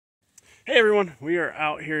Hey everyone, we are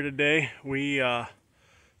out here today. We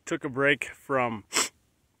took a break from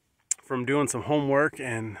doing some homework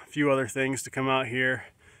and a few other things to come out here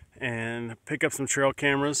and pick up some trail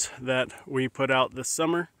cameras that we put out this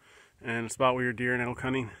summer, and it's about weird deer and elk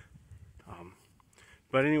hunting.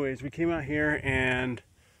 But anyways, we came out here, and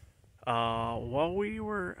while we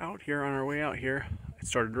were out here on our way out here, it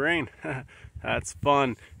started to rain. That's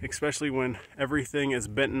fun, especially when everything is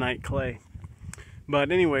bentonite clay. But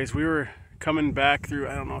anyways, we were coming back through,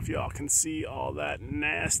 I don't know if y'all can see all that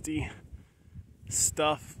nasty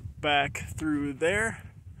stuff back through there,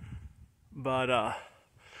 but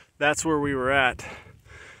that's where we were at,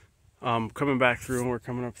 coming back through, and we're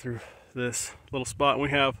coming up through this little spot. And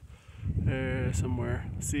we have somewhere,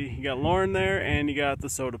 see, you got Lauren there, and you got the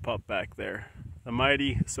Soda Pup back there, the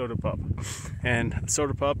mighty Soda Pup. And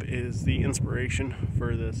Soda Pup is the inspiration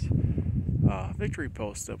for this victory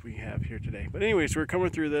post that we have here today. But anyways, we're coming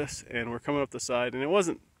through this, and we're coming up the side, and it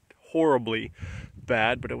wasn't horribly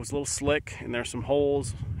bad, but it was a little slick, and there's some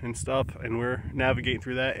holes and stuff, and we're navigating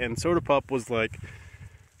through that. And Soda Pup was like,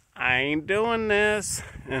 I ain't doing this,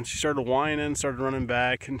 and she started whining, started running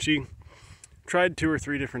back, and she tried 2 or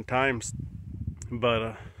 3 different times,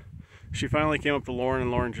 but she finally came up to Lauren,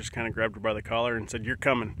 and Lauren just kind of grabbed her by the collar and said, you're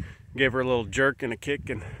coming. Gave her a little jerk and a kick,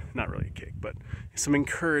 and not really a kick, but some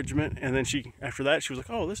encouragement. And then after that, she was like,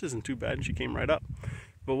 oh, this isn't too bad, and she came right up.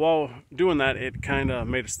 But while doing that, it kind of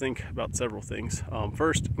made us think about several things.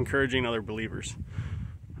 First, encouraging other believers.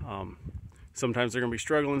 Sometimes they're going to be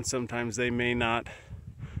struggling, sometimes they may not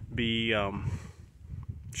be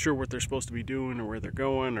sure what they're supposed to be doing or where they're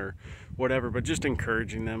going or whatever, but just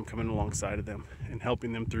encouraging them, coming alongside of them and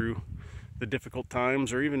helping them through the difficult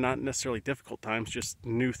times, or even not necessarily difficult times, just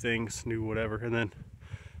new things, new whatever. And then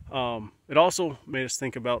it also made us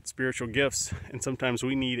think about spiritual gifts, and sometimes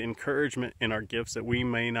we need encouragement in our gifts that we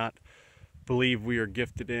may not believe we are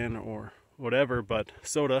gifted in or whatever. But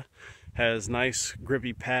Soda has nice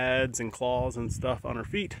grippy pads and claws and stuff on her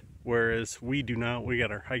feet, whereas we do not. We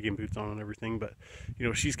got our hiking boots on and everything, but you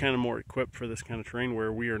know, she's kind of more equipped for this kind of terrain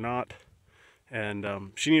where we are not. And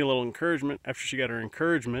she needed a little encouragement. After she got her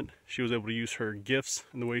encouragement, she was able to use her gifts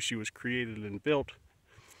and the way she was created and built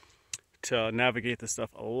to navigate this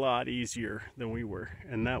stuff a lot easier than we were.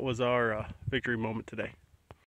 And that was our victory moment today.